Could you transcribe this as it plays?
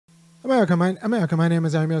America, my name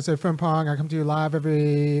is Aaron Frimpong. I come to you live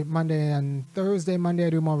every Monday and Thursday. Monday I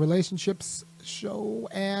do more relationships show,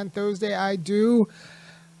 and Thursday I do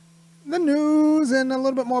the news and a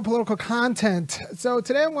little bit more political content. So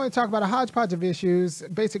today I'm going to talk about a hodgepodge of issues,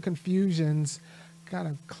 basic confusions, kind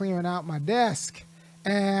of clearing out my desk.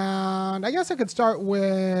 And I guess I could start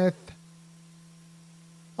with,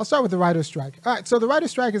 I'll start with the writer's strike. All right, so the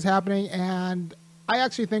writer's strike is happening, and I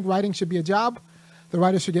actually think writing should be a job. The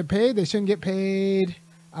writers should get paid. They shouldn't get paid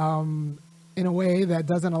in a way that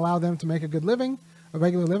doesn't allow them to make a good living, a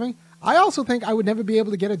regular living. I also think I would never be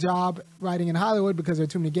able to get a job writing in Hollywood because there are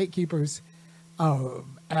too many gatekeepers,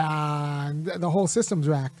 and the whole system's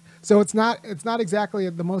racked. So it's not exactly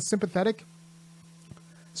the most sympathetic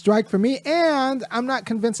strike for me, and I'm not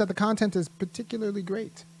convinced that the content is particularly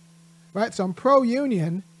great. Right? So I'm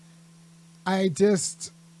pro-union.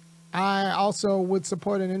 I also would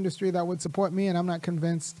support an industry that would support me, and I'm not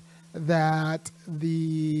convinced that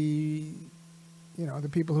the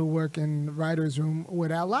people who work in the writer's room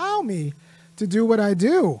would allow me to do what I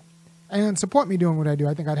do and support me doing what I do.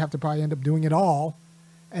 I think I'd have to probably end up doing it all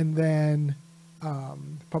and then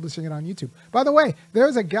publishing it on YouTube. By the way,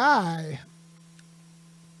 there's a guy,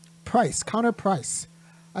 Connor Price.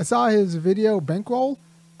 I saw his video Bankroll.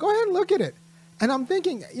 Go ahead and look at it. And I'm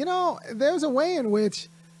thinking, there's a way in which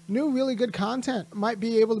new really good content might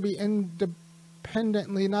be able to be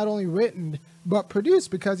independently not only written but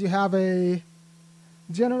produced, because you have a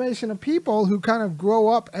generation of people who kind of grow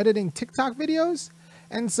up editing TikTok videos,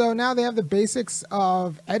 and so now they have the basics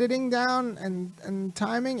of editing down and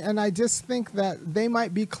timing, and I just think that they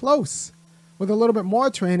might be close with a little bit more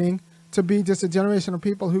training to be just a generation of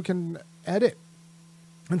people who can edit.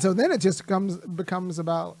 And so then it just becomes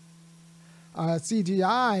about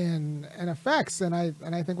CGI and effects, and I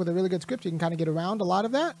think with a really good script you can kind of get around a lot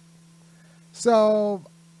of that. So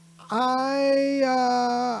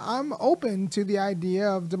I'm open to the idea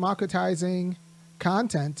of democratizing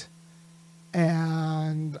content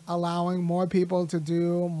and allowing more people to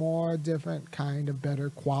do more different kind of better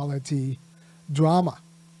quality drama.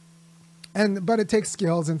 But it takes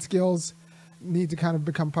skills, and skills need to kind of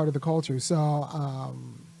become part of the culture. So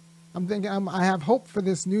I'm thinking I have hope for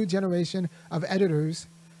this new generation of editors,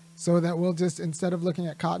 so that we'll just, instead of looking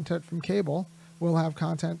at content from cable, we'll have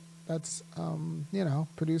content that's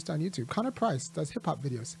produced on YouTube. Connor Price does hip hop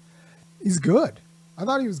videos. He's good. I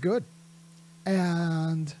thought he was good.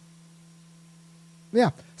 And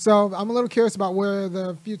yeah, so I'm a little curious about where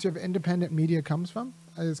the future of independent media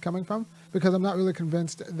is coming from, because I'm not really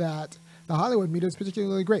convinced that the Hollywood media is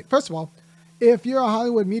particularly great. First of all, if you're a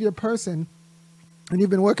Hollywood media person and you've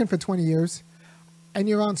been working for 20 years and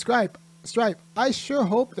you're on Stripe, I sure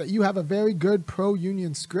hope that you have a very good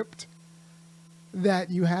pro-union script that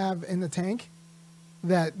you have in the tank,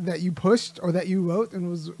 that you pushed or that you wrote and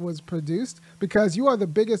was produced, because you are the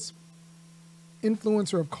biggest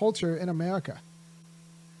influencer of culture in America.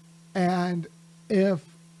 And if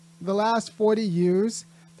the last 40 years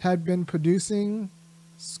had been producing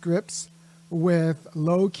scripts with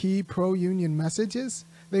low-key pro-union messages,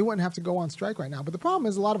 they wouldn't have to go on strike right now. But the problem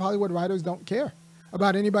is a lot of Hollywood writers don't care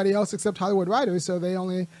about anybody else except Hollywood writers, so they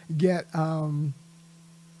only get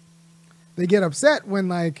upset when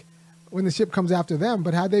the ship comes after them.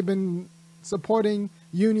 But had they been supporting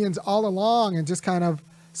unions all along and just kind of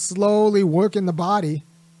slowly working the body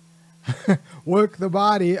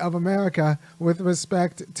of America with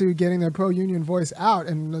respect to getting their pro-union voice out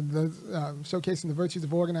and showcasing the virtues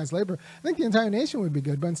of organized labor, I think the entire nation would be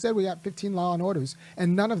good. But instead we got 15 law and orders,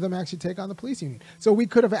 and none of them actually take on the police union. So this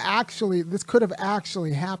could have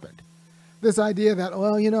actually happened. This idea that,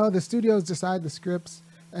 the studios decide the scripts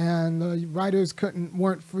and the writers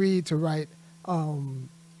weren't free to write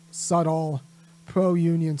subtle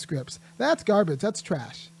pro-union scripts. That's garbage. That's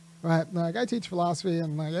trash. Right, like I teach philosophy,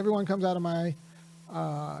 and like everyone comes out of my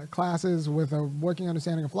classes with a working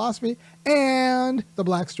understanding of philosophy and the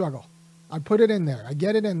black struggle. I put it in there. I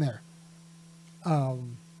get it in there.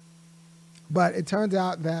 But it turns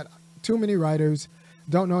out that too many writers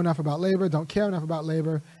don't know enough about labor, don't care enough about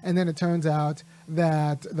labor, and then it turns out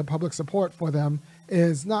that the public support for them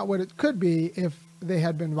is not what it could be if they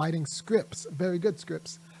had been writing scripts, very good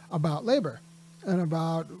scripts, about labor and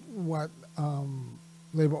about what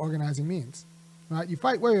labor organizing means. Right? You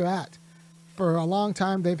fight where you're at. For a long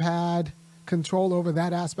time, they've had control over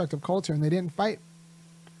that aspect of culture, and they didn't fight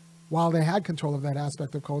while they had control of that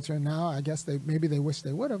aspect of culture. And now I guess maybe they wish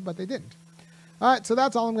they would have, but they didn't. All right, so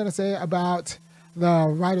that's all I'm going to say about the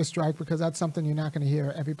writer's strike, because that's something you're not going to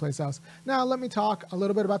hear every place else. Now, let me talk a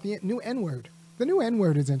little bit about the new N-word. The new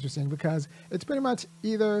N-word is interesting because it's pretty much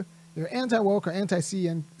either You're anti-woke or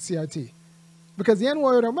anti-CRT. Because the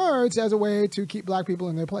N-word emerged as a way to keep black people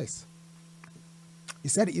in their place. You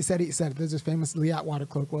said it, you said it, you said it. There's this famous Lee Atwater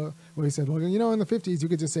quote where he said, well, you know, in the 50s, you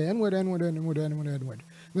could just say N-word, N-word, N-word, N-word, N-word.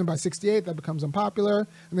 And then by 68, that becomes unpopular.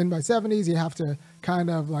 And then by 70s, you have to kind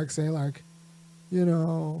of like say like, you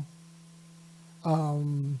know,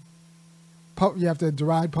 you have to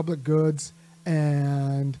deride public goods.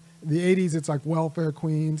 And the 80s, it's like welfare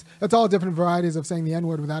queens. That's all different varieties of saying the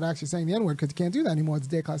N-word without actually saying the N-word, because you can't do that anymore. It's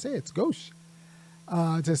déclassé, it's gauche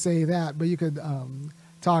to say that. But you could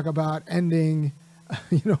talk about ending,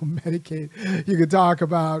 you know, Medicaid. You could talk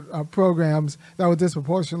about programs that would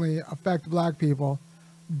disproportionately affect black people,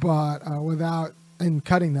 but without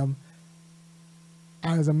cutting them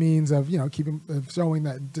as a means of, you know, displaying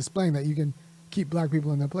that you can keep black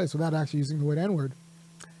people in their place without actually using the word N-word.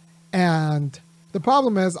 And the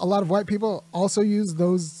problem is a lot of white people also use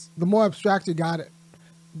those. The more abstract you got it,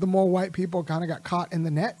 the more white people kind of got caught in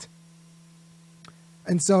the net.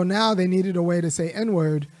 And so now they needed a way to say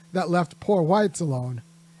N-word that left poor whites alone.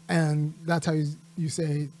 And that's how you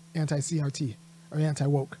say anti-CRT or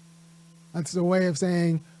anti-woke. That's the way of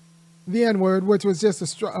saying the N-word, which was just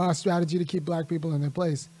a strategy to keep black people in their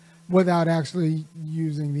place without actually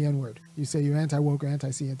using the N-word. You say you're anti-woke or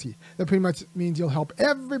anti-CRT. That pretty much means you'll help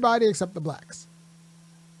everybody except the blacks.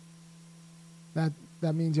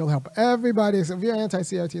 That means you'll help everybody except, if you're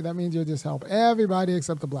anti-CRT, that means you'll just help everybody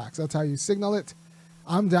except the blacks. That's how you signal it.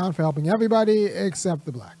 I'm down for helping everybody except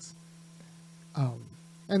the blacks.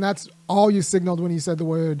 And that's all you signaled when you said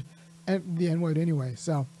the N-word anyway.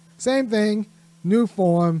 So same thing, new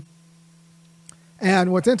form.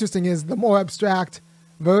 And what's interesting is the more abstract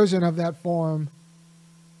version of that form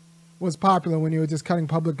was popular when you were just cutting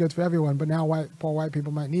public goods for everyone. But now poor white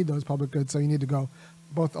people might need those public goods. So you need to go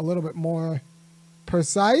both a little bit more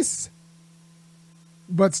precise,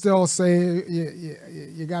 but still say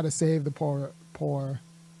you got to save the poor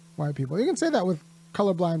white people. You can say that with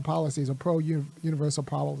colorblind policies or pro-universal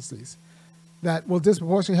policies that will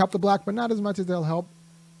disproportionately help the black, but not as much as they'll help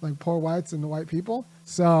like poor whites and the white people.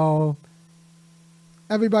 So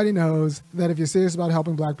everybody knows that if you're serious about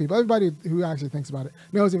helping black people, everybody who actually thinks about it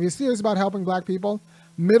knows if you're serious about helping black people,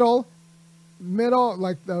 like the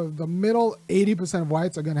middle 80% of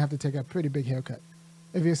whites are going to have to take a pretty big haircut.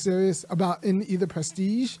 If you're serious about in either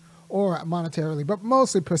prestige or monetarily, but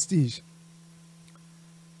mostly prestige.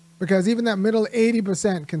 Because even that middle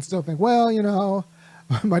 80% can still think, well, you know,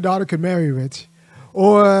 my daughter could marry rich,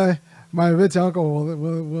 or my rich uncle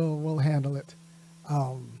will handle it,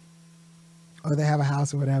 or they have a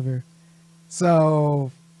house or whatever.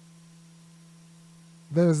 So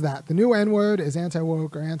there's that. The new N-word is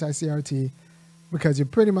anti-woke or anti-CRT because you're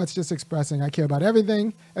pretty much just expressing I care about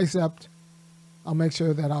everything except I'll make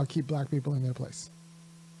sure that I'll keep black people in their place.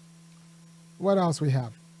 What else we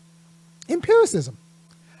have? Empiricism.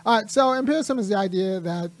 All right, so empiricism is the idea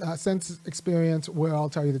that sense experience will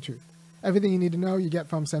tell you the truth. Everything you need to know you get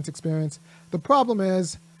from sense experience. The problem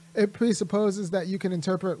is it presupposes that you can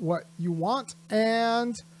interpret what you want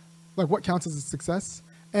and like what counts as a success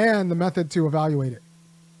and the method to evaluate it.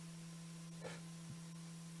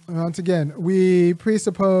 Once again, we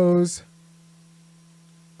presuppose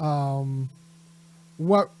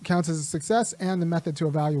what counts as a success and the method to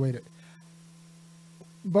evaluate it.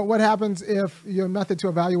 But what happens if your method to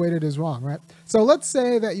evaluate it is wrong, right? So let's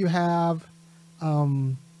say that you have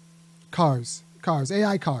cars,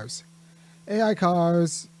 AI cars. AI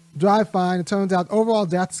cars drive fine. It turns out overall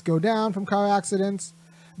deaths go down from car accidents.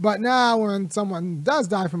 But now when someone does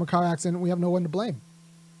die from a car accident, we have no one to blame.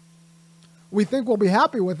 We think we'll be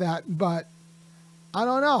happy with that, but I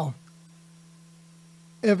don't know.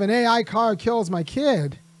 If an AI car kills my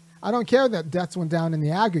kid, I don't care that deaths went down in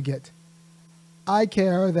the aggregate. I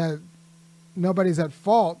care that nobody's at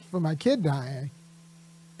fault for my kid dying.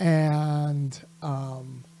 And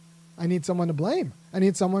I need someone to blame. I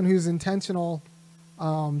need someone whose intentional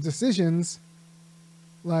decisions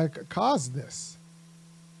like caused this.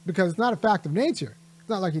 Because it's not a fact of nature. It's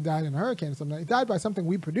not like he died in a hurricane or something. He died by something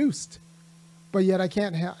we produced. But yet I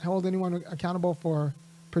can't hold anyone accountable for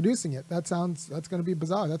producing it. That's going to be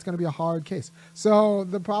bizarre. That's going to be a hard case. So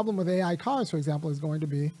the problem with AI cars, for example, is going to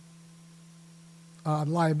be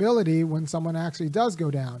liability when someone actually does go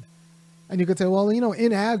down. And you could say, well, you know,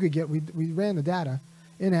 in aggregate, we ran the data.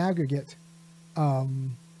 In aggregate,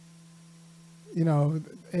 you know,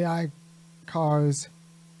 AI cars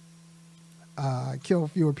kill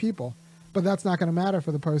fewer people. But that's not going to matter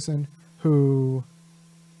for the person who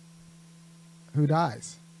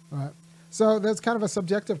dies, right? So there's kind of a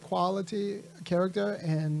subjective character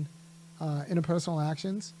in interpersonal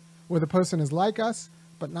actions where the person is like us,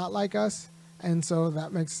 but not like us, and so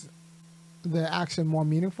that makes the action more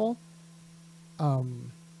meaningful. You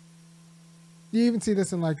even see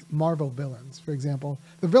this in like Marvel villains, for example.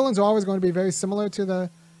 The villains are always going to be very similar to the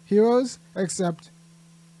heroes, except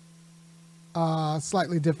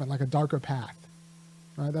slightly different, like a darker path.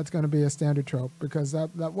 Right? That's going to be a standard trope because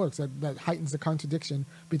that works. That heightens the contradiction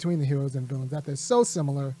between the heroes and villains, that they're so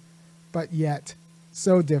similar, but yet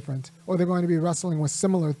so different. Or they're going to be wrestling with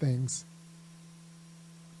similar things.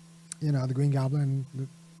 You know, the Green Goblin, the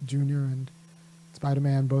Junior, and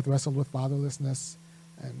Spider-Man both wrestled with fatherlessness,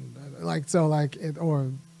 and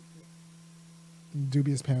or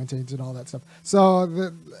dubious parentage and all that stuff.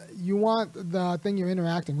 So you want the thing you're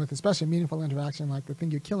interacting with, especially meaningful interaction, like the thing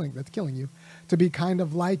that's killing you, to be kind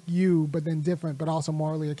of like you, but then different, but also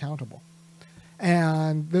morally accountable.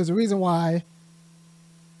 And there's a reason why,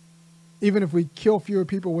 even if we kill fewer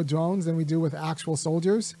people with drones than we do with actual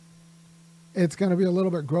soldiers, it's going to be a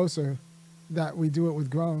little bit grosser that we do it with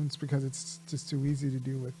drones because it's just too easy to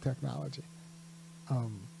do with technology.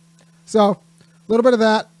 So a little bit of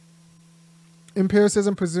that.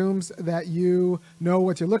 Empiricism presumes that you know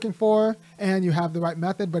what you're looking for and you have the right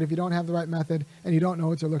method, but if you don't have the right method and you don't know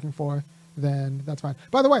what you're looking for, then that's fine.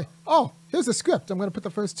 By the way, here's a script. I'm going to put the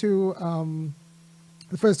first two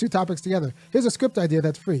topics together. Here's a script idea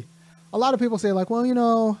that's free. A lot of people say, like, well, you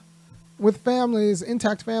know, with families,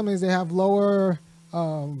 intact families, they have lower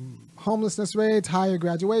homelessness rates, higher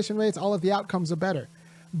graduation rates, all of the outcomes are better.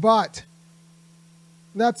 But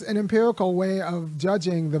that's an empirical way of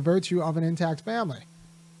judging the virtue of an intact family,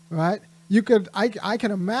 right? I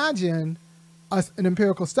can imagine an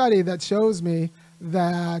empirical study that shows me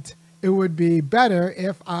that it would be better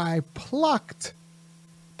if I plucked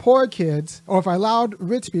poor kids, or if I allowed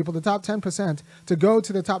rich people, the top 10%, to go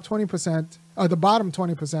to the top 20%, or the bottom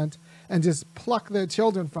 20%, and just pluck their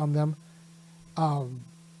children from them.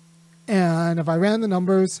 And if I ran the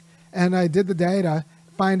numbers and I did the data,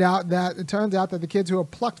 find out that it turns out that the kids who are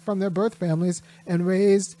plucked from their birth families and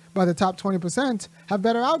raised by the top 20% have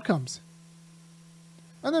better outcomes.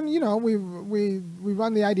 And then, you know, we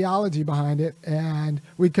run the ideology behind it, and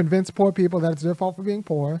we convince poor people that it's their fault for being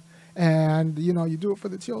poor, and, you know, you do it for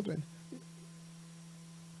the children.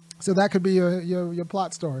 So that could be your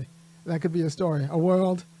plot story. That could be your story. A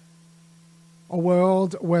world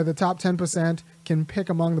where the top 10% can pick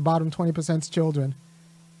among the bottom 20%'s children,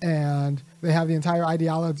 and they have the entire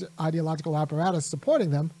ideological apparatus supporting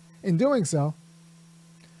them in doing so.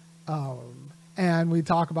 And we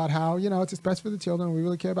talk about how, you know, it's just best for the children. We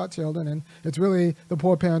really care about children, and it's really the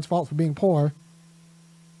poor parents' fault for being poor.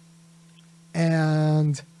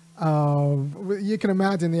 And you can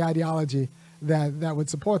imagine the ideology that would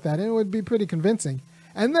support that, and it would be pretty convincing.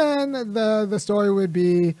 And then the story would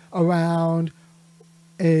be around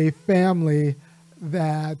a family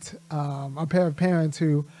that, a pair of parents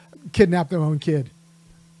who kidnap their own kid.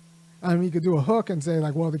 I mean, you could do a hook and say,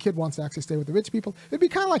 like, well, the kid wants to actually stay with the rich people. It'd be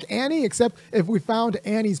kind of like Annie, except if we found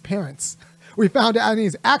Annie's parents. We found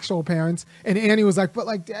Annie's actual parents, and Annie was like, but,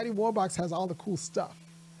 like, Daddy Warbucks has all the cool stuff.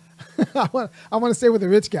 I want to stay with the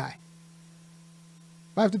rich guy.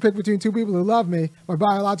 If I have to pick between two people who love me, my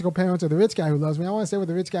biological parents or the rich guy who loves me, I want to stay with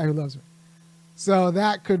the rich guy who loves me. So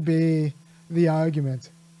that could be the argument.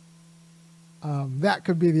 That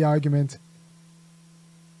could be the argument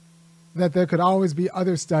that there could always be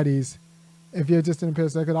other studies. If you're just an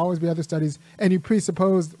empiricist, there could always be other studies, and you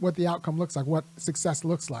presuppose what the outcome looks like, what success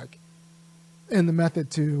looks like in the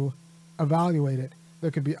method to evaluate it.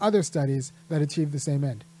 There could be other studies that achieve the same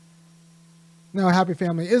end. Now, a happy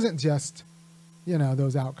family isn't just, you know,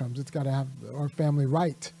 those outcomes. It's got to have, or family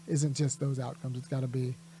right isn't just those outcomes. It's got to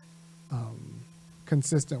be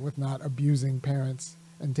consistent with not abusing parents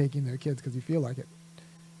and taking their kids because you feel like it,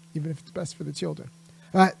 even if it's best for the children.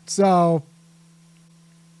 All right, so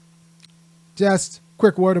just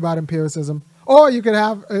quick word about empiricism. Or you could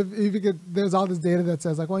have, there's all this data that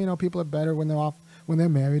says, like, well, you know, people are better when they're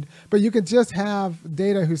married. But you could just have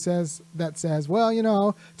data that says, well, you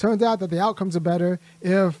know, turns out that the outcomes are better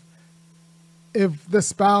if the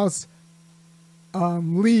spouse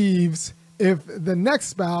leaves, if the next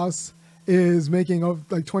spouse is making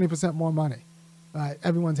like 20% more money. Right?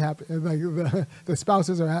 Everyone's happy. Like the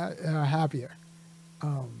spouses are happier.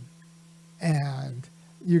 And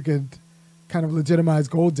you could kind of legitimize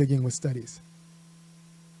gold digging with studies.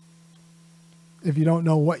 If you don't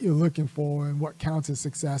know what you're looking for and what counts as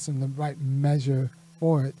success and the right measure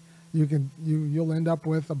for it, you'll end up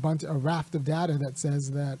with a raft of data that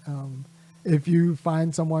says that if you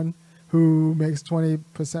find someone who makes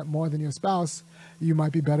 20% more than your spouse, you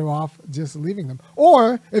might be better off just leaving them.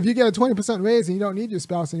 Or if you get a 20% raise and you don't need your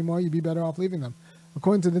spouse anymore, you'd be better off leaving them.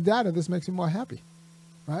 according to the data, this makes you more happy,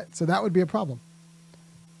 right? So that would be a problem,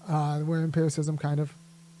 where empiricism kind of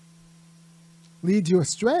leads you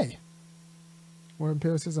astray. Where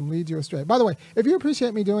empiricism leads you astray. By the way, if you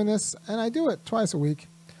appreciate me doing this, and I do it twice a week,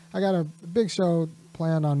 I got a big show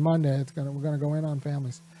planned on Monday. We're gonna go in on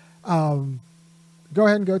families. Go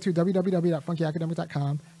ahead and go to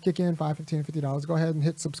www.funkyacademic.com. Kick in $5, $15, $50. Go ahead and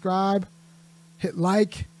hit subscribe, hit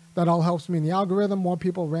like. That all helps me in the algorithm. More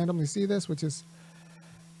people randomly see this, which is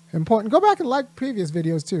important. Go back and like previous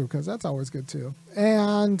videos too, because that's always good too.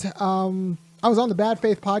 And I was on the Bad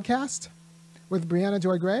Faith podcast with Brianna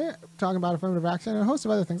Joy Gray, talking about affirmative action and a host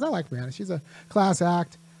of other things. I like Brianna. She's a class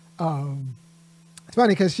act. It's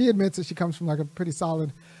funny because she admits that she comes from like a pretty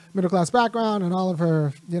solid middle-class background, and all of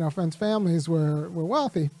her, friends' families were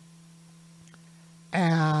wealthy.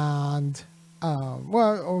 And,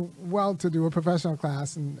 well-to-do, a professional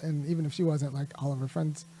class, and even if she wasn't, like all of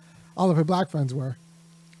her black friends were.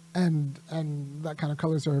 And that kind of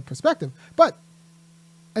colors her perspective. But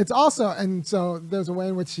it's also, and so there's a way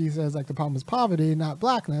in which she says like the problem is poverty, not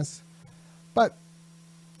blackness, but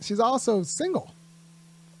she's also single,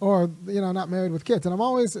 or not married with kids. And I'm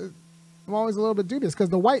always a little bit dubious, because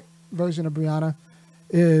the white version of Brianna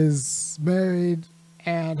is married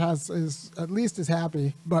and is at least as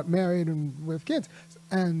happy, but married and with kids.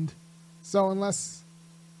 And so unless,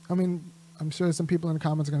 I'm sure some people in the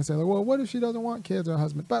comments are going to say, like, well, what if she doesn't want kids or a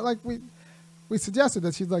husband? But like we suggested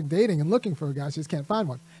that she's like dating and looking for a guy. She just can't find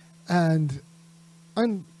one. And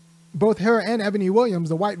both her and Ebony Williams,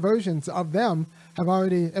 the white versions of them,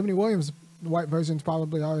 Ebony Williams, the white version's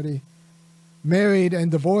probably already married and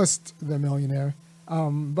divorced the millionaire.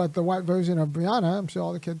 But the white version of Brianna, I'm sure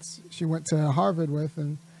all the kids she went to Harvard with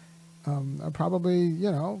and are probably,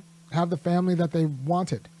 have the family that they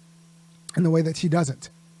wanted in the way that she doesn't.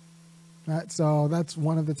 Right? So that's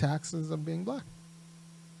one of the taxes of being black.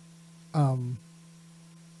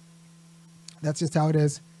 That's just how it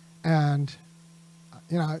is. And,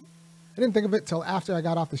 I didn't think of it till after I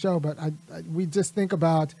got off the show, but we just think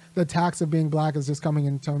about the tax of being black as just coming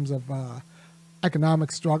in terms of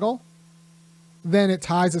economic struggle. Then it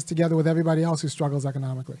ties us together with everybody else who struggles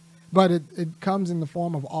economically. But it comes in the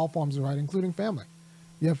form of all forms of right, including family.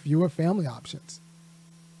 You have fewer family options.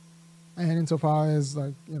 And insofar as,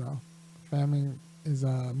 like, family is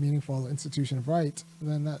a meaningful institution of right,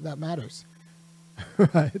 then that matters.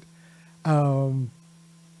 Right?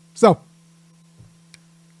 So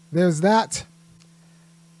there's that.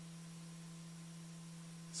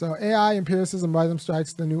 So AI, empiricism, rhythm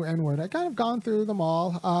strikes, the new N-word. I kind of gone through them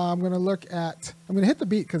all. I'm going to hit the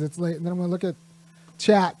beat because it's late, and then I'm going to look at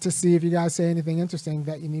chat to see if you guys say anything interesting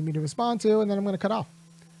that you need me to respond to, and then I'm going to cut off.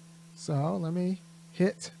 So let me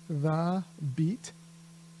hit the beat.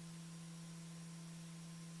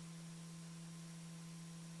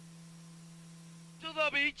 To the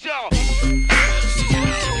beat, y'all.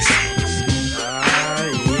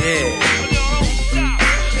 Yeah.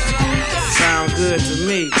 Sound good to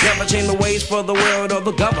me. Never change the ways for the world or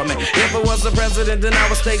the government. If I was the president, then I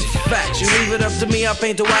would state facts. You leave it up to me, I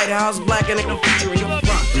paint the White House black and I'm featuring your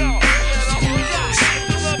front.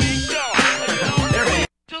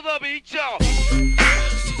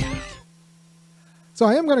 So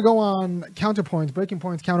I am going to go on counterpoints, breaking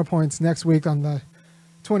points, counterpoints next week on the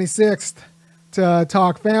 26th to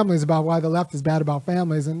talk families, about why the left is bad about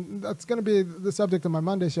families. And that's going to be the subject of my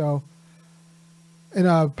Monday show in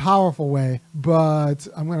a powerful way. But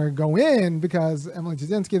I'm going to go in because Emily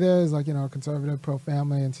Jasinski there is like, conservative,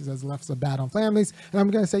 pro-family, and she says the lefts are bad on families. And I'm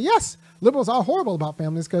going to say, yes, liberals are horrible about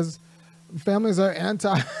families because families are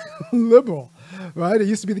anti-liberal, right? It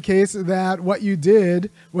used to be the case that what you did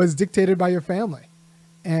was dictated by your family.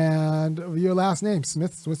 And your last name,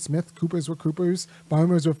 Smiths were Smith, Coopers were Coopers,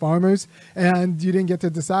 farmers were farmers, and you didn't get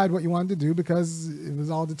to decide what you wanted to do because it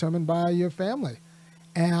was all determined by your family.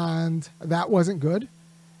 And that wasn't good.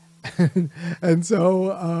 And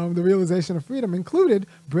so the realization of freedom included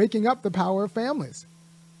breaking up the power of families.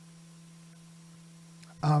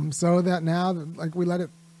 So that now, like, we let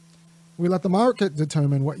the market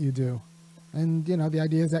determine what you do. And, the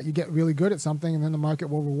idea is that you get really good at something and then the market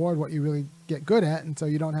will reward what you really get good at. And so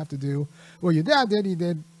you don't have to do what your dad did.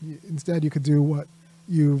 Instead, you could do what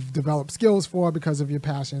you've developed skills for because of your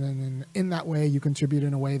passion. And in that way, you contribute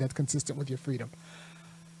in a way that's consistent with your freedom.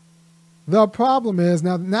 The problem is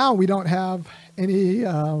now we don't have any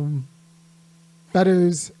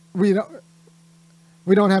fetters. We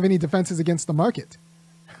don't have any defenses against the market,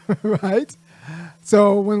 right?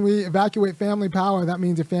 So when we evacuate family power, that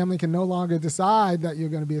means your family can no longer decide that you're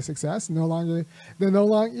going to be a success. Your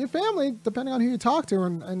family, depending on who you talk to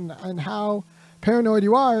and how paranoid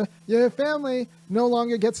you are, your family no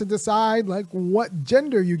longer gets to decide like what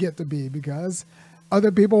gender you get to be, because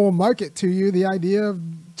other people will market to you the idea of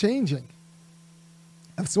changing,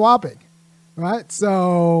 of swapping, right?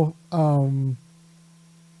 So I'm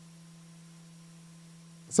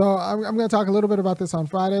going to talk a little bit about this on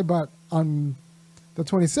Friday, but on the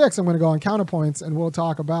 26th, I'm going to go on counterpoints, and we'll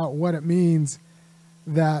talk about what it means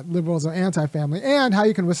that liberals are anti-family and how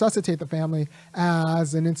you can resuscitate the family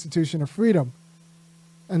as an institution of freedom,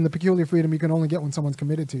 and the peculiar freedom you can only get when someone's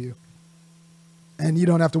committed to you. And you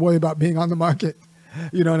don't have to worry about being on the market.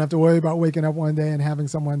 You don't have to worry about waking up one day and having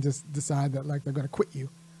someone just decide that like they're going to quit you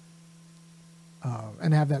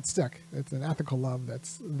and have that stick. It's an ethical love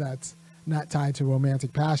that's not tied to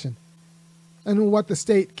romantic passion, and what the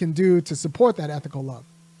state can do to support that ethical love.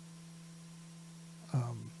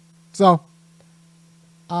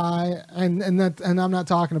 And I'm not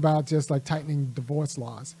talking about just like tightening divorce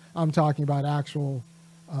laws. I'm talking about actual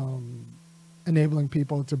enabling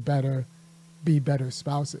people to be better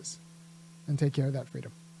spouses and take care of that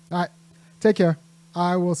freedom. All right, take care.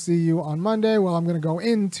 I will see you on Monday. Well, I'm going to go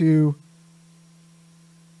into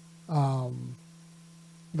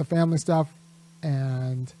the family stuff,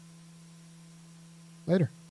 and later.